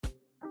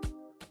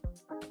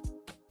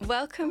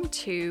Welcome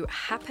to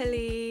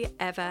Happily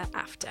Ever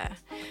After,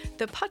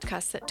 the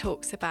podcast that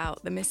talks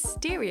about the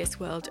mysterious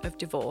world of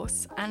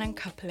divorce and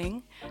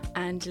uncoupling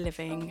and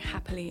living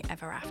happily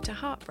ever after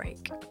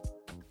heartbreak.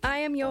 I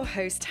am your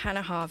host,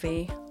 Hannah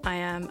Harvey. I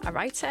am a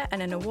writer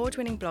and an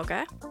award-winning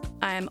blogger.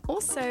 I am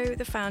also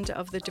the founder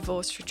of the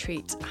divorce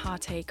retreat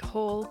Heartache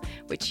Hall,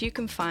 which you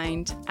can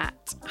find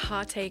at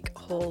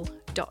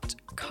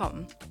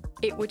heartachehall.com.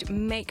 It would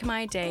make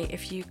my day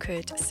if you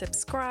could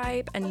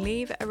subscribe and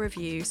leave a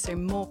review so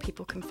more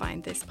people can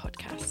find this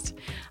podcast.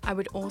 I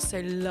would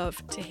also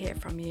love to hear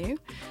from you.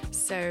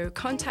 So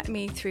contact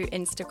me through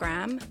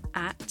Instagram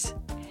at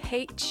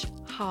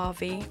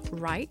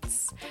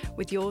HHarveyWrites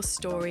with your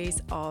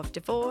stories of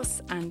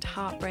divorce and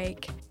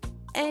heartbreak.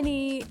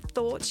 Any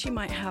thoughts you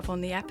might have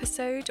on the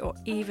episode or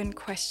even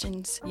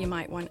questions you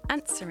might want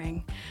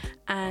answering.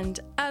 And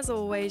as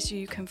always,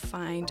 you can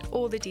find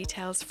all the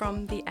details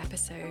from the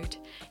episode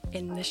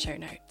in the show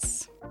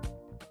notes.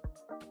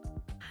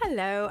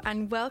 Hello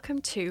and welcome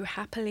to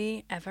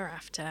Happily Ever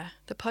After,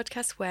 the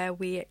podcast where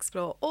we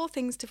explore all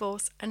things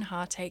divorce and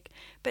heartache,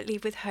 but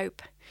leave with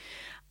hope.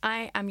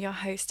 I am your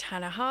host,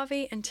 Hannah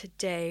Harvey, and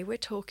today we're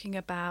talking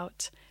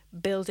about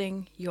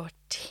building your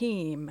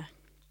team.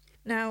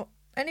 Now,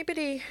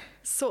 anybody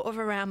sort of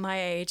around my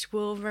age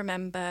will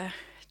remember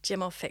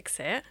Jim'll Fix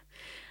It.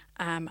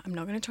 I'm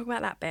not going to talk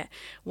about that bit.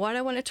 What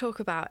I want to talk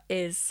about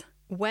is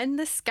when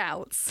the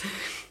Scouts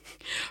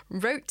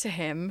wrote to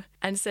him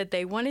and said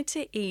they wanted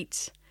to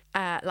eat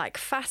like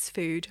fast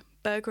food,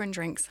 burger and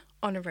drinks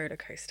on a roller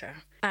coaster.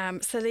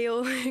 So they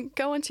all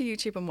go onto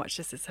YouTube and watch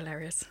this. It's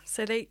hilarious.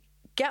 So they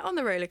get on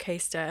the roller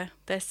coaster.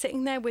 They're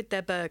sitting there with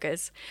their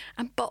burgers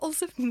and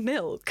bottles of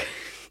milk.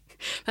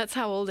 That's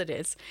how old it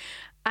is.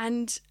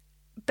 And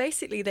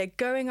basically, they're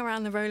going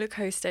around the roller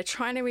coaster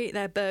trying to eat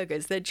their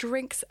burgers. Their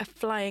drinks are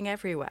flying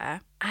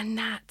everywhere. And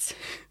that,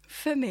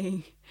 for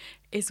me,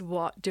 is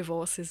what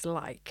divorce is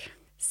like.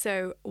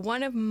 So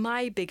one of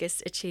my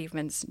biggest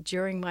achievements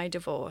during my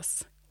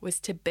divorce was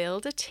to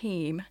build a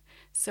team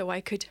so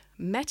I could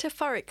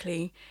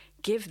metaphorically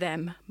give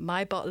them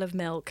my bottle of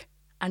milk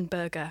and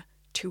burger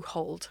to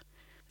hold.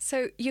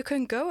 So you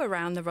can go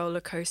around the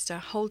roller coaster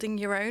holding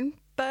your own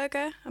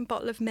burger and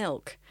bottle of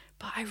milk,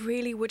 but I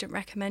really wouldn't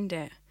recommend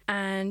it.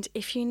 And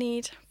if you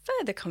need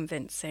further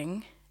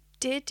convincing,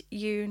 did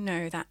you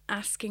know that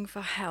asking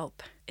for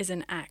help is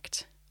an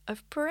act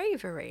of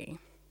bravery?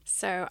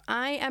 So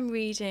I am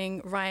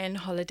reading Ryan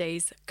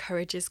Holiday's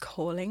Courage is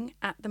Calling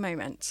at the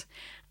moment,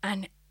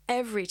 and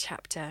every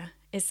chapter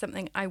is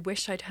something I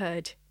wish I'd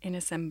heard in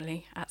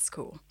assembly at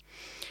school.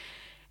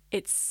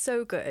 It's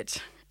so good,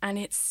 and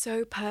it's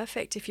so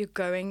perfect if you're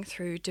going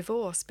through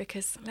divorce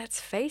because,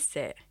 let's face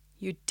it,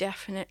 you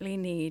definitely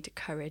need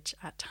courage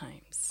at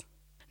times.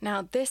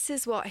 Now, this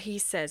is what he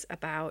says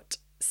about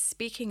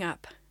speaking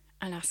up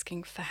and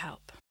asking for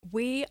help.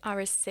 We are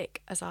as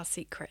sick as our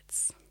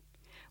secrets.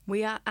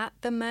 We are at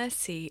the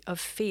mercy of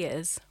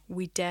fears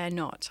we dare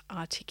not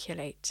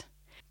articulate,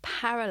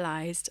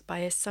 paralyzed by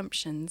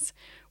assumptions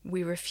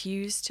we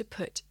refuse to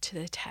put to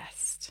the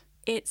test.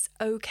 It's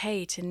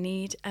okay to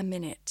need a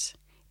minute.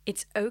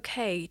 It's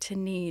okay to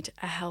need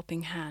a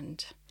helping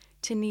hand,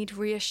 to need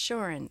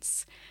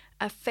reassurance,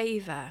 a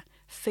favor,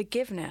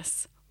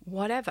 forgiveness,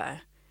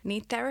 whatever.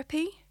 Need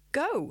therapy?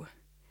 Go.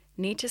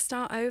 Need to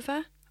start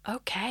over?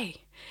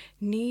 Okay.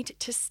 Need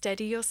to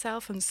steady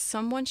yourself on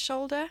someone's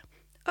shoulder?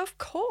 Of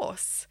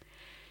course.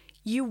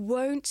 You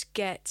won't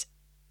get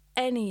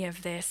any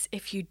of this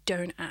if you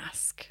don't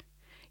ask.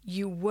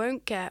 You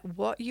won't get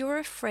what you're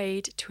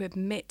afraid to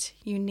admit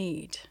you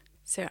need.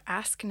 So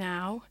ask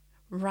now,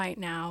 right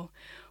now,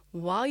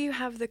 while you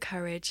have the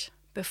courage,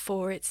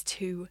 before it's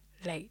too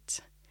late.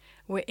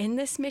 We're in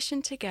this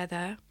mission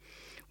together.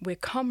 We're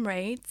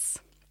comrades.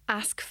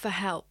 Ask for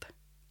help.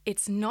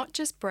 It's not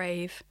just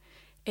brave,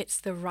 it's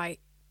the right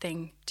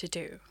thing to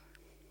do.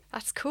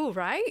 That's cool,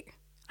 right?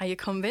 Are you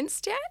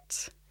convinced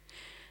yet?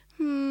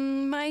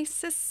 My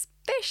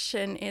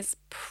suspicion is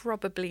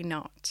probably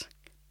not,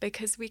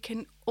 because we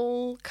can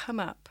all come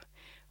up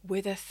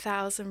with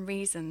 1,000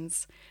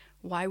 reasons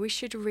why we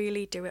should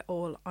really do it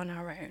all on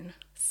our own.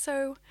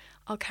 So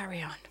I'll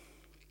carry on.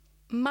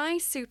 My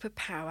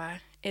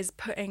superpower is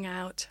putting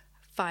out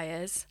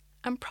fires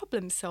and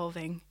problem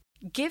solving.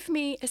 Give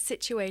me a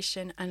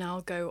situation and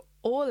I'll go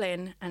all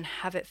in and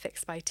have it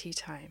fixed by tea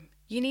time.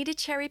 You need a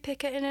cherry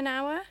picker in an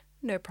hour?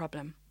 No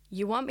problem.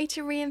 You want me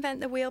to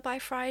reinvent the wheel by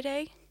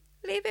Friday?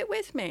 Leave it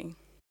with me.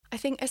 I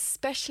think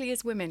especially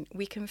as women,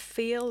 we can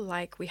feel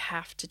like we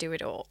have to do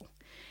it all.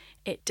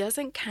 It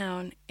doesn't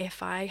count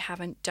if I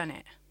haven't done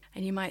it.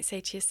 And you might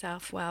say to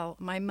yourself, well,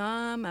 my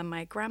mum and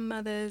my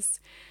grandmothers,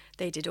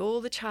 they did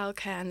all the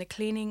childcare and the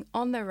cleaning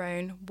on their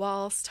own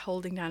whilst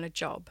holding down a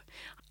job.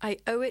 I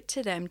owe it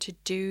to them to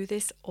do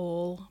this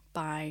all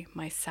by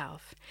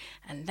myself.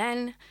 And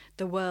then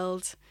the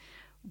world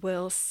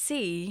will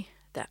see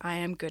that I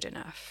am good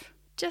enough.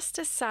 Just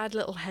a sad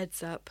little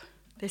heads up.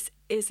 This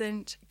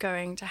isn't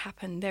going to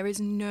happen. There is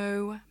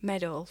no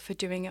medal for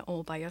doing it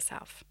all by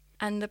yourself.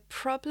 And the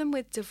problem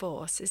with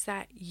divorce is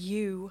that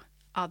you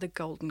are the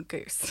golden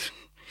goose.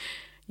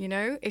 You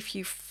know, if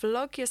you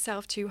flog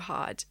yourself too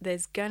hard,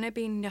 there's gonna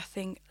be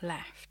nothing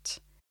left.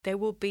 There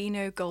will be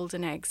no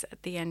golden eggs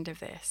at the end of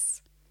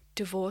this.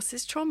 Divorce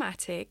is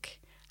traumatic,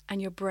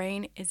 and your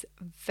brain is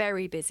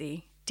very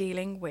busy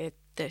dealing with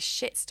the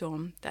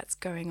shitstorm that's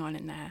going on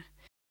in there.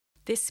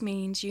 This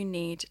means you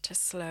need to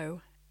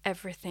slow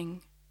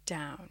everything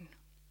down.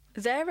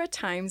 There are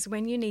times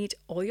when you need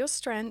all your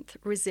strength,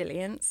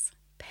 resilience,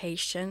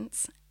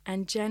 patience,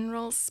 and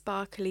general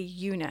sparkly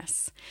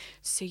you-ness,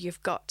 so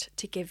you've got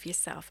to give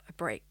yourself a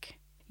break.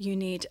 You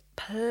need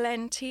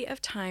plenty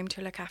of time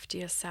to look after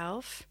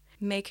yourself,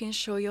 making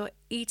sure you're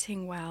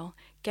eating well,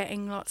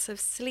 getting lots of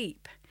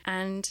sleep,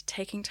 and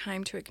taking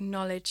time to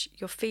acknowledge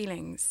your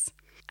feelings.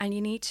 And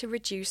you need to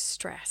reduce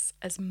stress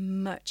as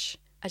much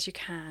as you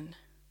can.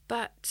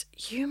 But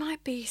you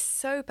might be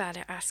so bad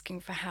at asking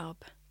for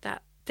help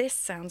that this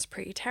sounds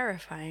pretty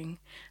terrifying,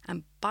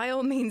 and by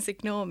all means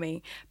ignore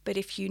me, but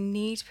if you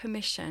need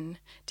permission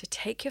to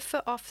take your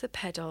foot off the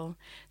pedal,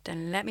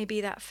 then let me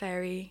be that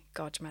fairy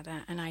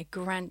godmother and I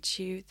grant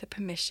you the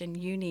permission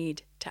you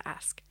need to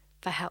ask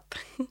for help.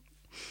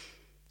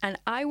 And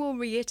I will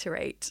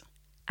reiterate,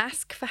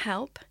 ask for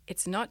help.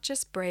 It's not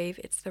just brave,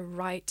 it's the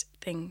right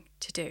thing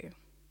to do.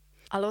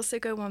 I'll also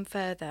go one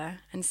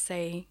further and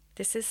say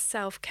this is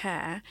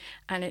self-care,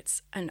 and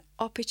it's an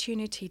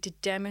opportunity to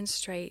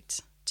demonstrate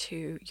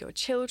to your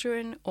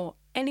children or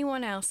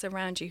anyone else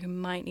around you who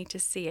might need to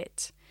see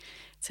it.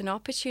 It's an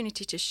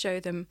opportunity to show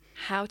them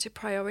how to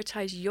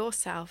prioritize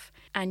yourself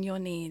and your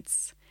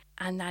needs,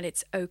 and that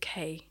it's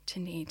okay to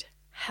need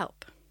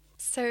help.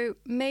 So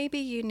maybe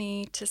you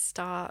need to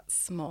start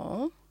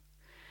small,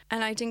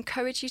 and I'd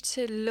encourage you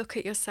to look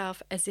at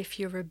yourself as if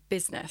you're a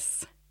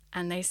business,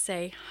 and they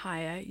say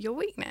hire your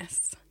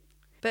weakness.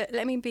 But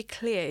let me be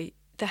clear,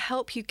 the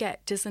help you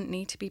get doesn't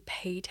need to be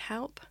paid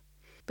help.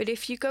 But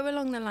if you go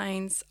along the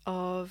lines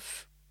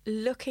of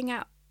looking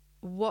at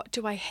what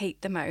do I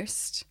hate the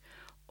most,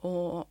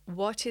 or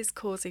what is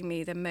causing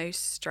me the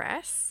most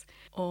stress,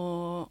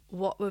 or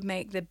what would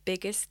make the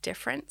biggest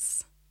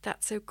difference,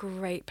 that's a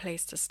great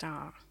place to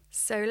start.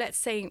 So let's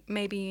say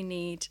maybe you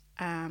need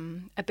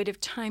a bit of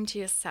time to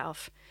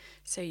yourself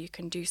so you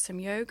can do some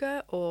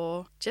yoga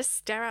or just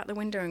stare out the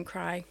window and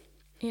cry.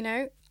 You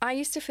know, I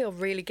used to feel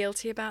really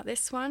guilty about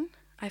this one.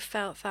 I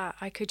felt that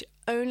I could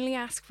only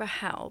ask for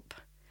help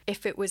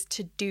if it was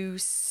to do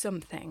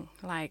something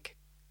like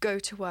go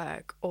to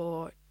work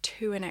or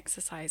to an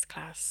exercise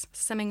class,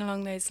 something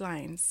along those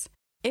lines.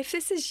 If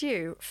this is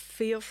you,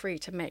 feel free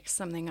to make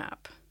something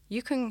up.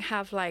 You can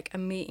have like a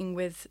meeting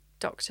with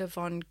Dr.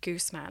 Von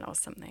Gooseman or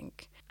something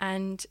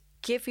and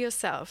give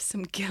yourself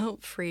some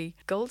guilt-free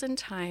golden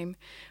time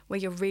where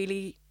you're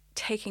really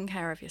taking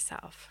care of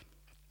yourself.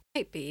 It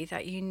might be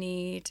that you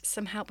need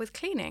some help with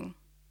cleaning.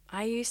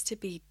 I used to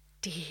be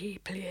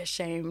deeply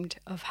ashamed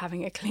of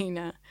having a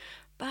cleaner,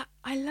 but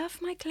I love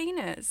my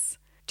cleaners.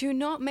 Do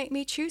not make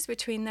me choose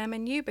between them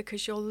and you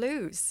because you'll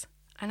lose.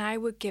 And I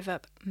would give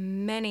up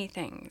many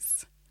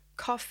things.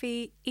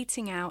 Coffee,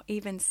 eating out,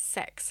 even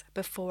sex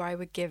before I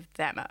would give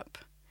them up.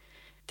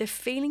 The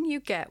feeling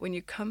you get when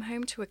you come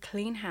home to a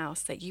clean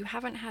house that you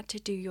haven't had to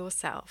do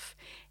yourself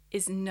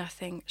is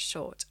nothing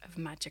short of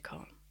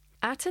magical.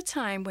 At a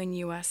time when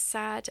you are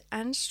sad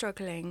and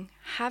struggling,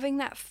 having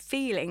that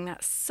feeling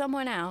that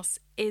someone else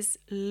is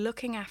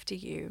looking after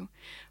you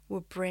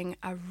will bring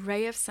a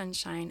ray of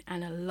sunshine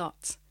and a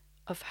lot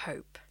of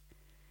hope.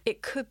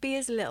 It could be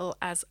as little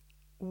as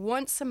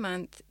once a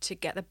month to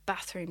get the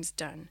bathrooms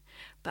done,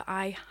 but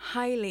I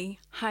highly,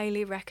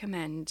 highly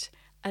recommend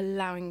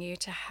allowing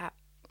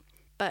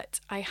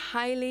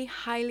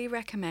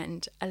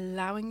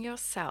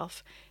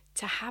yourself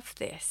to have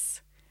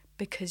this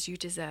because you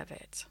deserve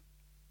it.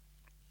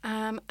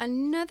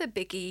 Another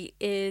biggie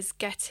is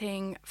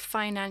getting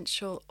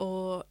financial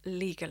or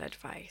legal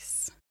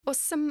advice or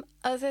some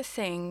other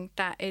thing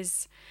that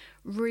is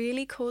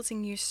really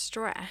causing you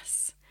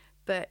stress,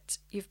 but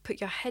you've put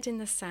your head in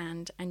the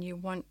sand and you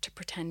want to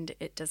pretend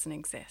it doesn't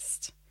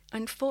exist.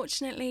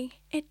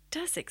 Unfortunately, it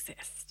does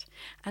exist.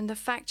 And the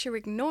fact you're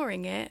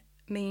ignoring it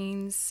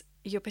means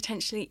you're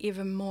potentially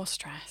even more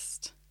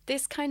stressed.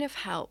 This kind of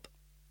help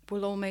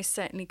will almost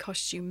certainly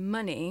cost you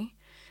money,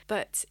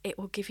 but it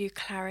will give you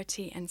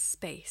clarity and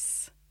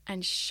space.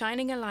 And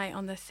shining a light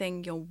on the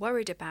thing you're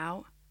worried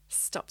about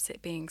stops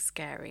it being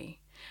scary,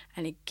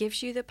 and it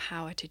gives you the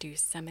power to do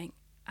something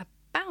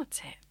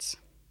about it.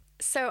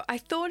 So I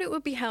thought it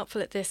would be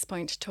helpful at this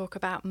point to talk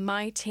about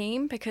my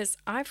team because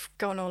I've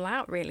gone all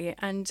out really,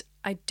 and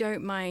I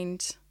don't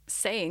mind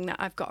saying that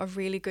I've got a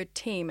really good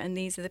team and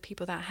these are the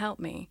people that help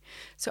me.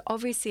 So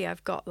obviously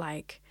I've got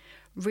like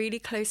really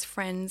close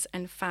friends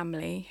and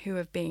family who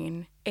have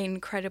been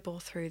incredible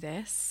through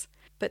this.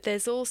 But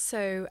there's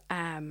also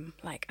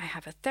like I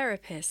have a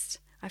therapist,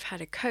 I've had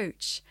a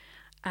coach,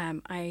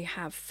 I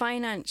have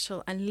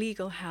financial and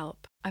legal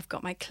help, I've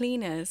got my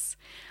cleaners,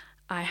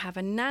 I have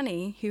a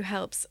nanny who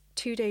helps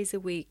 2 days a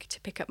week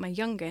to pick up my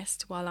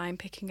youngest while I'm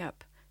picking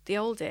up the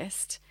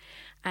oldest,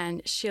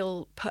 and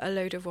she'll put a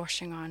load of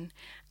washing on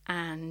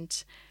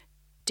and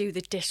do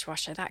the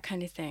dishwasher, that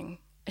kind of thing.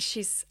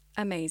 She's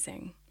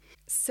amazing.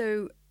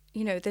 So,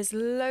 there's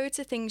loads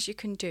of things you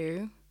can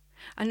do.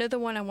 Another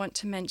one I want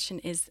to mention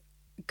is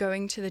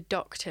going to the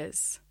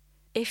doctors.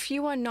 If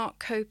you are not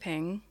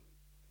coping,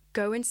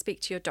 go and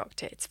speak to your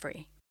doctor. It's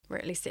free, or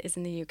at least it is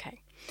in the UK.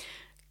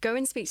 Go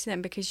and speak to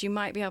them, because you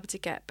might be able to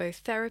get both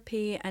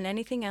therapy and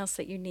anything else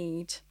that you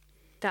need.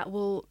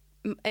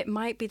 It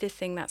might be the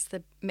thing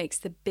makes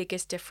the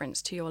biggest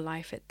difference to your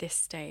life at this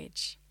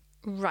stage.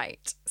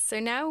 Right, so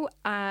now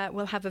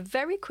we'll have a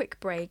very quick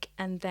break,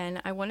 and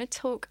then I want to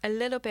talk a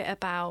little bit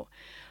about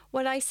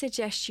what I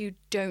suggest you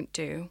don't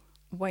do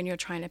when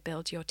you're trying to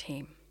build your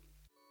team.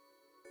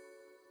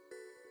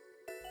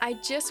 I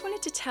just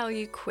wanted to tell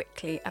you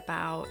quickly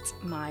about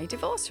my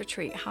divorce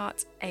retreat,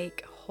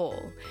 Heartache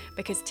Hall,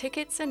 because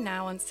tickets are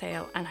now on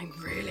sale and I'm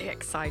really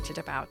excited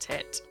about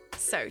it.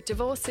 So,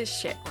 divorce is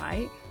shit,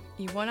 right?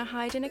 You want to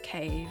hide in a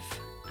cave,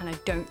 and I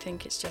don't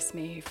think it's just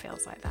me who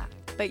feels like that.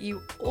 But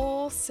you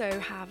also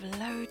have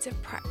loads of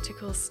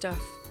practical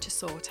stuff to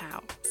sort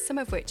out, some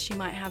of which you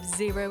might have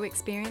zero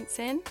experience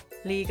in.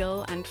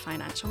 Legal and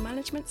financial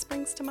management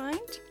springs to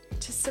mind.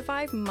 To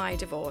survive my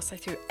divorce, I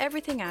threw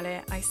everything at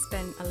it. I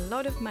spent a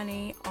lot of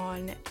money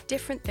on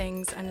different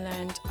things and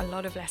learned a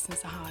lot of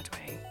lessons the hard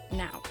way.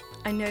 Now,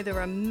 I know there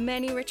are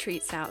many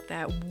retreats out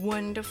there,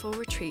 wonderful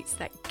retreats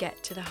that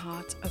get to the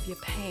heart of your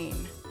pain.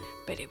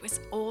 But it was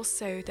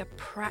also the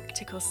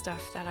practical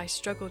stuff that I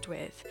struggled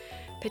with,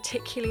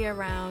 particularly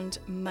around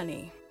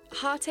money.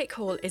 Heartache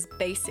Hall is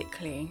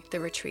basically the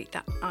retreat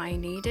that I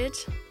needed,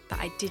 that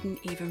I didn't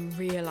even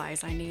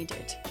realize I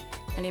needed.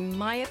 And in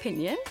my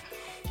opinion,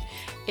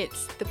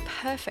 it's the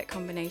perfect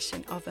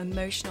combination of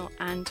emotional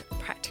and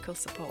practical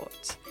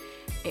support.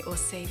 It will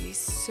save you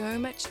so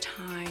much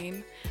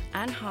time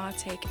and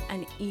heartache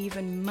and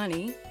even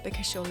money,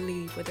 because you'll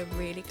leave with a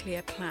really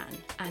clear plan.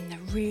 And the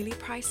really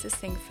priceless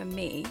thing for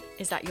me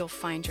is that you'll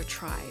find your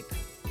tribe.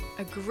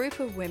 A group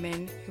of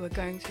women who are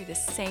going through the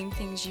same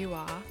things you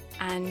are,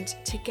 and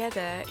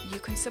together you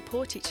can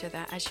support each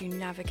other as you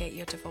navigate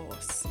your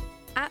divorce.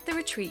 At the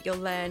retreat, you'll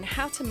learn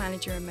how to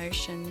manage your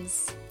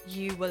emotions.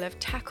 You will have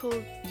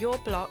tackled your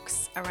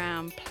blocks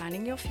around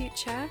planning your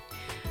future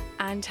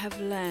and have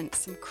learned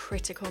some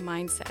critical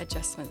mindset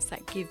adjustments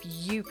that give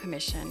you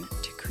permission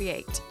to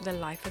create the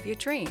life of your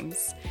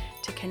dreams,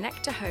 to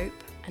connect to hope,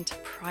 and to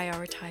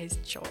prioritize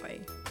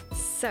joy.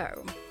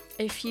 So,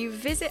 if you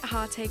visit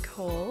Heartache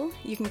Hall,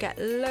 you can get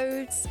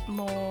loads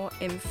more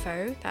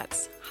info.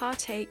 That's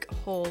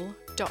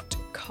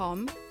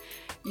heartaachehall.com.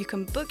 You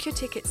can book your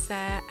tickets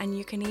there, and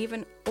you can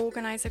even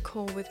organize a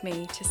call with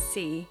me to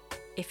see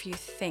if you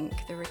think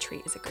the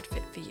retreat is a good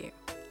fit for you.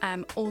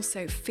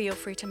 Also, feel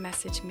free to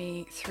message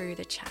me through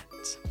the chat.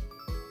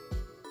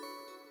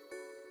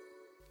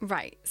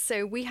 Right,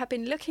 so we have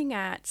been looking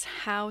at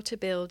how to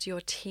build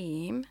your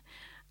team,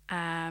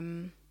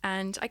 and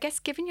I guess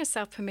giving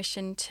yourself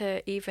permission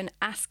to even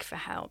ask for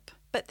help.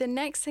 But the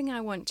next thing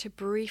I want to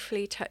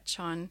briefly touch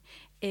on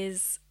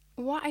is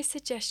what I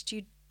suggest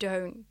you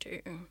don't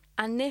do.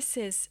 And this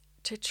is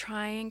to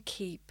try and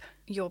keep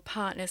your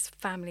partner's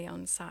family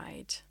on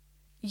side.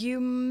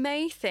 You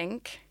may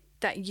think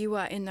that you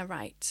are in the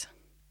right.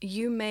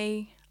 You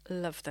may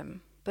love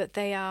them, but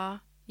they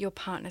are your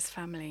partner's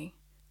family,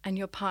 and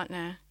your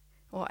partner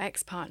or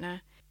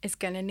ex-partner is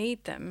going to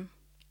need them,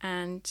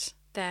 and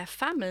their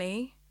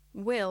family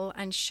will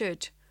and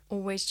should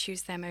always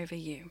choose them over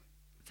you.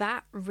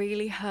 That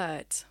really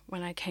hurt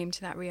when I came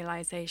to that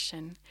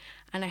realization,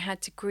 and I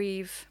had to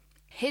grieve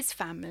his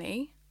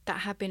family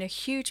that had been a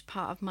huge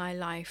part of my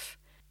life.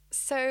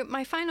 So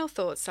my final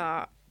thoughts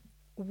are,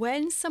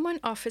 when someone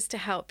offers to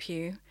help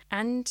you,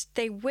 and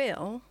they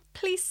will,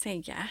 please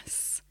say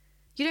yes.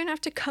 You don't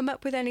have to come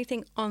up with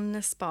anything on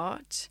the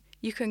spot.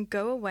 You can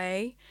go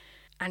away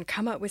and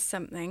come up with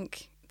something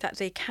that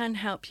they can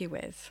help you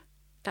with.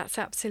 That's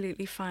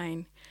absolutely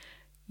fine.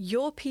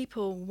 Your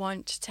people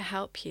want to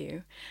help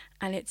you,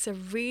 and it's a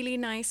really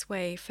nice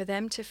way for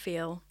them to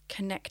feel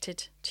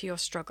connected to your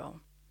struggle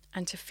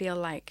and to feel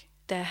like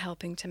they're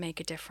helping to make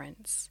a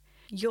difference.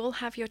 You'll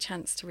have your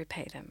chance to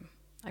repay them,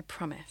 I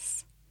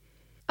promise.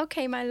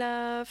 Okay, my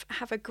love,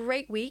 have a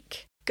great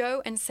week.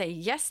 Go and say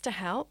yes to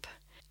help,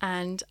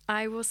 and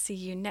I will see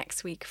you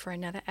next week for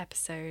another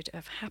episode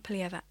of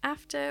Happily Ever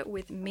After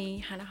with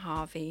me, Hannah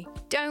Harvey.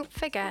 Don't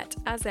forget,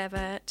 as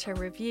ever, to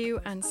review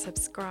and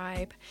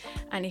subscribe.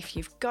 And if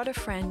you've got a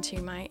friend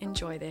who might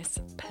enjoy this,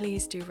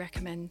 please do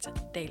recommend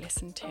they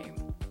listen too.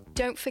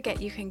 Don't forget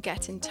you can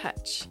get in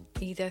touch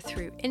either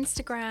through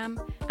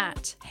Instagram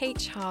at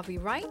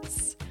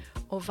hharveywrites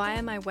or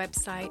via my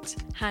website,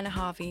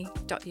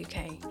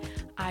 hannahharvey.uk.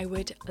 I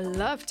would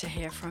love to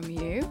hear from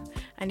you.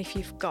 And if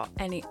you've got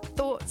any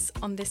thoughts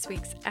on this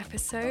week's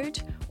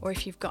episode, or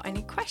if you've got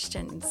any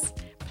questions,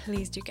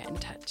 please do get in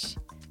touch.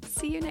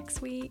 See you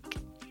next week.